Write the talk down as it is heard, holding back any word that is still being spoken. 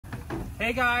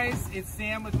Hey guys, it's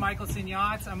Sam with Mikelson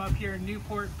Yachts. I'm up here in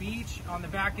Newport Beach on the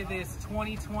back of this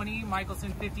 2020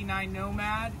 Mikelson 59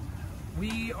 Nomad.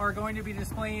 We are going to be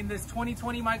displaying this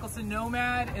 2020 Mikelson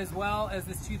Nomad as well as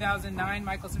this 2009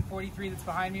 Mikelson 43 that's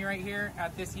behind me right here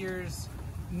at this year's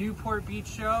Newport Beach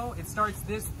show. It starts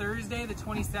this Thursday, the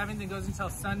 27th, and goes until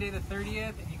Sunday, the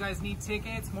 30th. If you guys need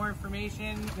tickets, more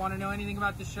information, want to know anything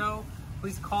about the show,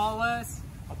 please call us.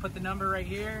 I'll put the number right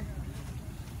here.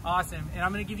 Awesome, and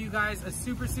I'm gonna give you guys a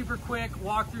super quick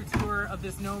walkthrough tour of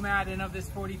this Nomad and of this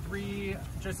 43,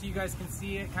 just so you guys can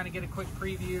see it, kind of get a quick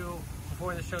preview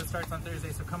before the show starts on Thursday,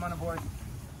 so come on aboard.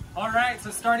 All right, so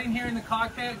starting here in the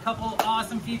cockpit, a couple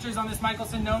awesome features on this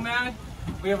Mikelson Nomad.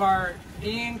 We have our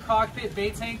in-cockpit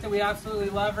bait tank that we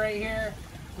absolutely love right here.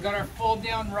 We got our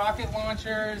fold-down rocket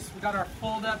launchers, we got our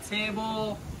fold-up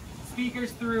table,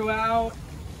 speakers throughout,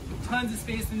 tons of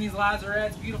space in these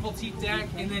lazarettes, beautiful teak deck,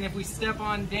 and then if we step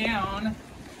on down,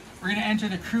 we're gonna enter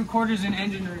the crew quarters and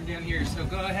engine room down here, so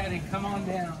go ahead and come on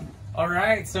down. All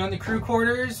right, so in the crew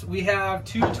quarters, we have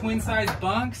two twin-size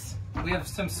bunks. We have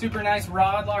some super nice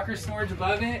rod locker storage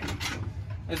above it,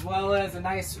 as well as a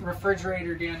nice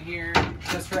refrigerator down here,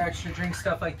 just for extra drink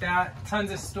stuff like that.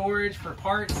 Tons of storage for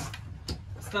parts,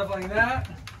 stuff like that.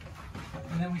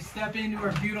 And then we step into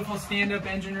our beautiful stand-up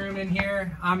engine room in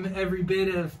here. I'm every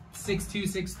bit of 6'2",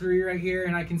 6'3" right here,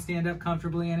 and I can stand up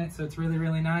comfortably in it, so it's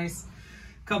really nice.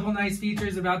 Couple nice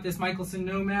features about this Mikelson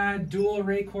Nomad: dual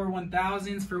Raycor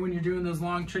 1000s for when you're doing those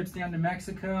long trips down to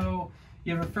Mexico.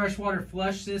 You have a freshwater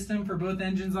flush system for both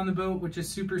engines on the boat, which is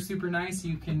super nice.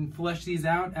 You can flush these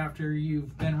out after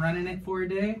you've been running it for a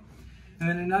day. And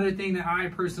then another thing that I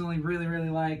personally really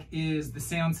like is the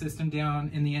sound system down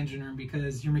in the engine room,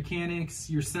 because your mechanics,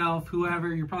 yourself,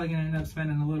 whoever, you're probably gonna end up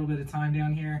spending a little bit of time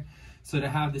down here. So to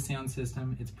have the sound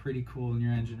system, it's pretty cool in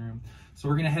your engine room. So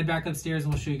we're gonna head back upstairs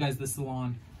and we'll show you guys the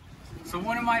salon. So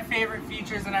one of my favorite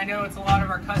features, and I know it's a lot of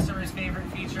our customers' favorite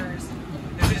features,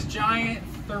 is this giant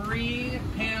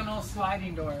 3-panel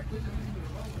sliding door.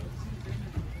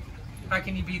 How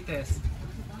can you beat this?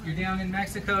 You're down in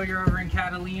Mexico, you're over in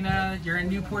Catalina, you're in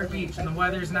Newport Beach and the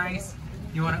weather's nice.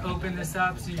 You want to open this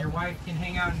up so your wife can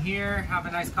hang out in here, have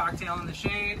a nice cocktail in the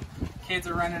shade. Kids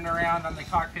are running around on the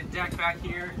cockpit deck back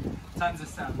here. Tons of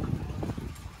stuff.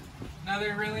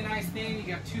 Another really nice thing, you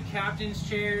got two captain's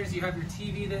chairs, you have your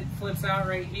TV that flips out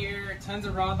right here, tons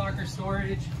of rod locker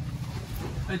storage.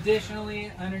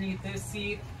 Additionally, underneath this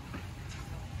seat,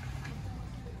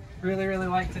 really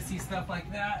like to see stuff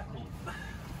like that.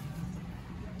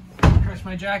 Crush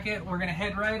my jacket. We're gonna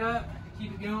head right up,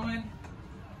 keep it going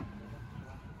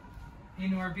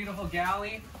into our beautiful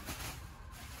galley.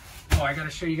 Oh, I gotta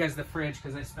show you guys the fridge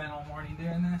because I spent all morning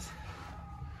doing this.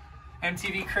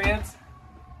 MTV Cribs.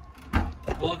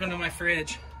 Welcome to my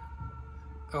fridge.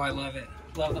 Oh, I love it.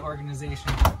 Love the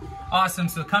organization. Awesome.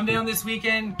 So come down this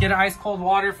weekend, get ice cold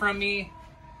water from me.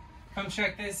 Come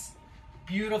check this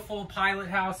beautiful pilot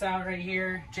house out right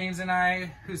here. James and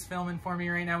I, who's filming for me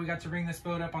right now, we got to bring this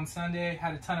boat up on Sunday.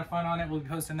 Had a ton of fun on it. We'll be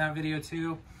posting that video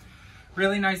too.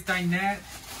 Really nice dinette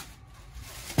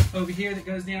over here that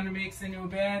goes down and makes into a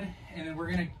bed. And then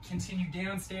we're gonna continue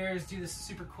downstairs, do this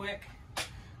super quick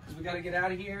because we gotta get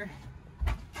out of here.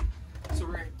 So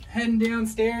we're heading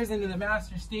downstairs into the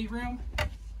master stateroom.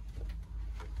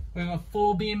 We have a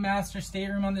full beam master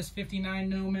stateroom on this 59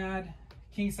 Nomad.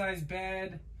 King size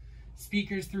bed,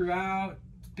 speakers throughout,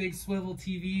 big swivel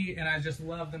TV, and I just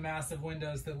love the massive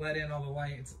windows that let in all the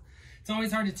lights. It's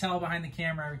always hard to tell behind the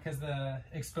camera because the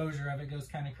exposure of it goes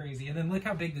kind of crazy. And then look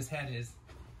how big this head is.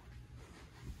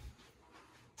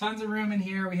 Tons of room in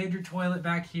here. We hid your toilet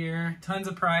back here. Tons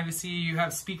of privacy. You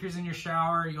have speakers in your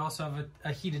shower. You also have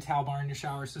a heated towel bar in your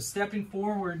shower. So stepping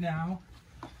forward now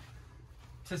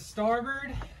to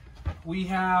starboard, we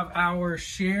have our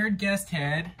shared guest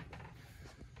head.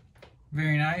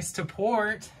 Very nice. To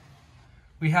port,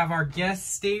 we have our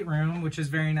guest stateroom, which is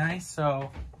very nice.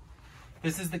 So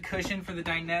this is the cushion for the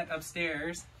dinette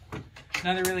upstairs.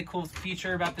 Another really cool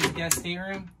feature about this guest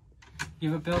stateroom,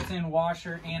 you have a built-in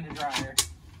washer and a dryer.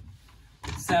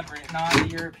 Separate, not the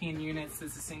European units.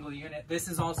 It's a single unit. This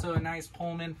is also a nice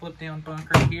Pullman flip-down bunk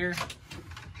right here.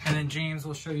 And then James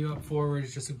will show you up forward.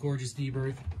 It's just a gorgeous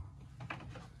D-berth.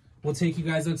 We'll take you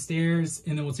guys upstairs,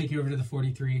 and then we'll take you over to the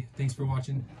 43. Thanks for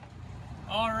watching.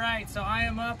 All right, so I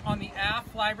am up on the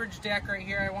aft flybridge deck right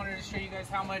here. I wanted to show you guys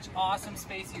how much awesome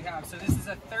space you have. So this is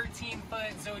a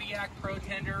 13-foot Zodiac Pro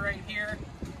Tender right here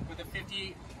with a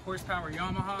 50 horsepower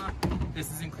Yamaha.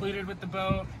 This is included with the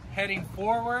boat. Heading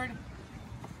forward,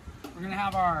 we're gonna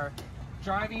have our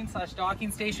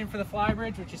driving/docking station for the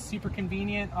flybridge, which is super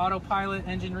convenient. Autopilot,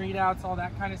 engine readouts, all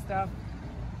that kind of stuff.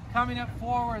 coming up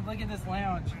forward, look at this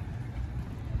lounge.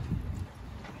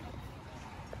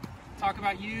 Talk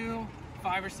about you,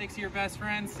 5 or 6 of your best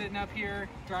friends sitting up here,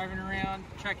 driving around,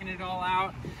 checking it all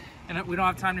out. And we don't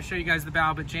have time to show you guys the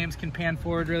bow, but James can pan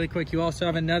forward really quick. You also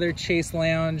have another chase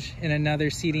lounge and another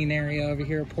seating area over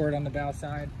here, port on the bow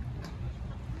side.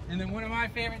 And then one of my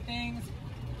favorite things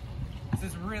is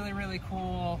this really, really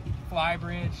cool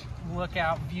flybridge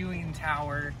lookout viewing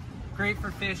tower. Great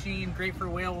for fishing, great for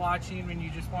whale watching when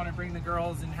you just want to bring the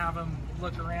girls and have them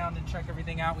look around and check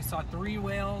everything out. We saw 3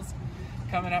 whales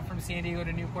coming up from San Diego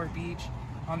to Newport Beach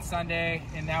on Sunday,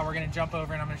 and now we're going to jump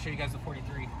over and I'm going to show you guys the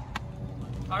 43.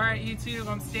 All right, YouTube,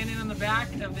 I'm standing on the back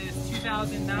of this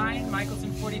 2009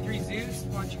 Mikelson 43 Zeus.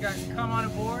 Why don't you guys come on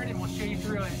aboard and we'll show you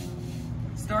through it.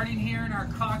 Starting here in our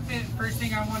cockpit, first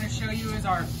thing I want to show you is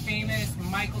our famous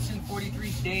Mikelson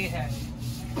 43 day head.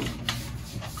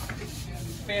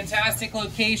 Fantastic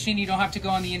location. You don't have to go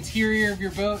on the interior of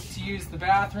your boat to use the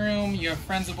bathroom. You have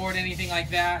friends aboard, anything like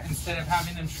that. Instead of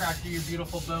having them track through your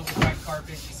beautiful boat with wet carpet,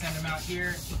 you send them out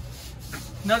here.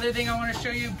 Another thing I want to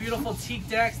show you, beautiful teak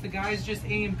decks. The guys just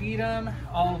A and B'd them.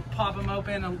 I'll pop them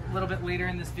open a little bit later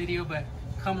in this video, but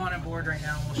come on aboard right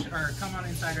now, or come on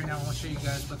inside right now and we'll show you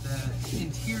guys what the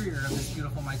interior of this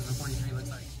beautiful Mikelson 43 looks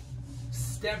like.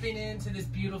 Stepping into this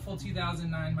beautiful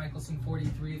 2009 Mikelson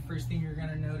 43, first thing you're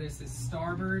gonna notice is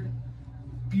starboard,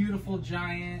 beautiful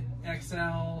giant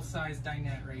XL size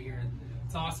dinette right here.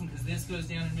 It's awesome because this goes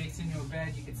down and makes into a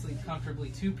bed. You can sleep comfortably.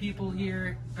 2 people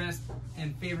here. Best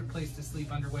and favorite place to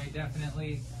sleep underway,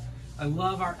 definitely. I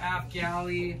love our aft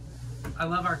galley. I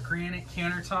love our granite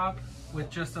countertop with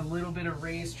just a little bit of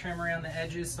raised trim around the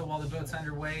edges so while the boat's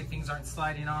underway, things aren't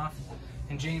sliding off.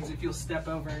 And James, if you'll step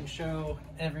over and show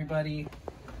everybody,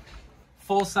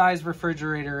 full-size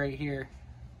refrigerator right here.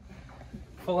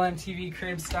 Full MTV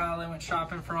crib style. I went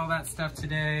shopping for all that stuff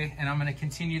today, and I'm gonna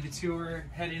continue the tour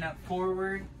heading up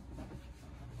forward.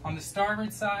 On the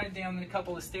starboard side, down a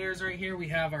couple of stairs right here, we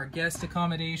have our guest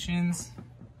accommodations.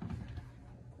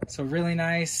 So really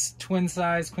nice twin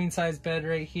size, queen size bed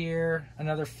right here.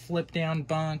 Another flip down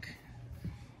bunk.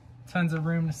 Tons of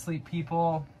room to sleep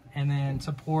people. And then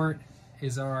to port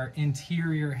is our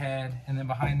interior head. And then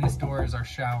behind this door is our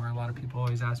shower. A lot of people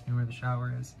always ask me where the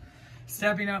shower is.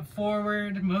 Stepping up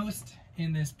forward most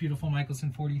in this beautiful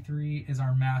Mikelson 43 is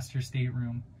our master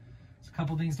stateroom. There's a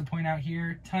couple things to point out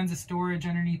here. Tons of storage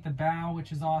underneath the bow,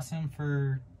 which is awesome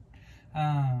for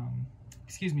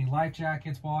life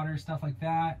jackets, water, stuff like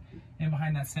that. And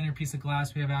behind that center piece of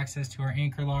glass, we have access to our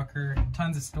anchor locker,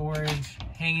 tons of storage,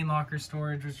 hanging locker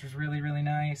storage, which is really, really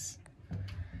nice.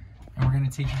 And we're gonna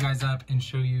take you guys up and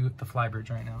show you the flybridge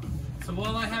right now. So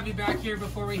while I have you back here,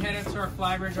 before we head up to our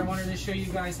flybridge, I wanted to show you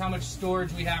guys how much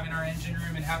storage we have in our engine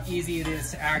room and how easy it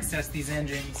is to access these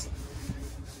engines.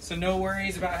 So no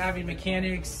worries about having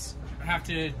mechanics have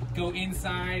to go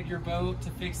inside your boat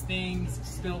to fix things,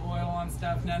 spill oil on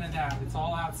stuff, none of that. It's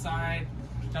all outside.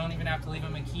 Don't even have to leave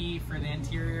them a key for the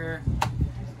interior.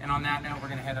 And on that note, we're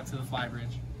gonna head up to the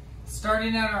flybridge.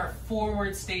 Starting at our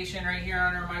forward station right here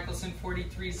on our Mikelson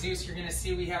 43 Zeus, you're gonna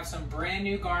see we have some brand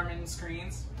new Garmin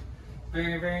screens.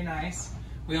 Very, very nice.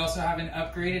 We also have an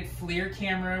upgraded FLIR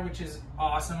camera, which is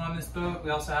awesome on this boat.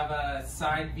 We also have a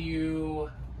side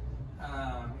view,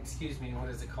 what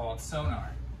is it called? Sonar.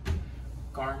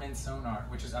 Garmin sonar,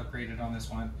 which is upgraded on this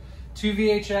one. 2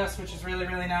 VHFs, which is really,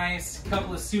 really nice. A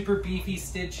couple of super beefy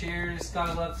Stid chairs.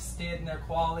 Gotta love Stid and their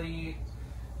quality.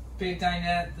 Big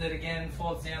dinette that again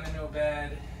folds down into a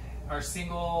bed. Our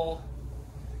single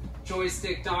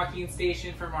joystick docking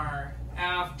station from our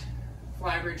aft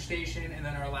flybridge station, and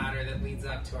then our ladder that leads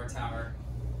up to our tower.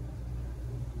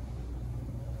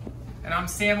 And I'm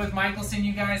Sam with Mikelson,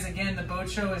 you guys. Again, the boat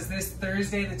show is this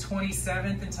Thursday the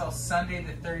 27th until Sunday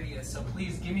the 30th. So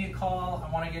please give me a call.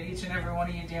 I want to get each and every one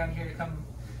of you down here to come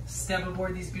step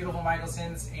aboard these beautiful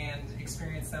Mikelsons and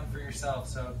experience them for yourself.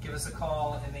 So give us a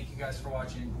call, and thank you guys for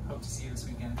watching. Hope to see you this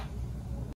weekend.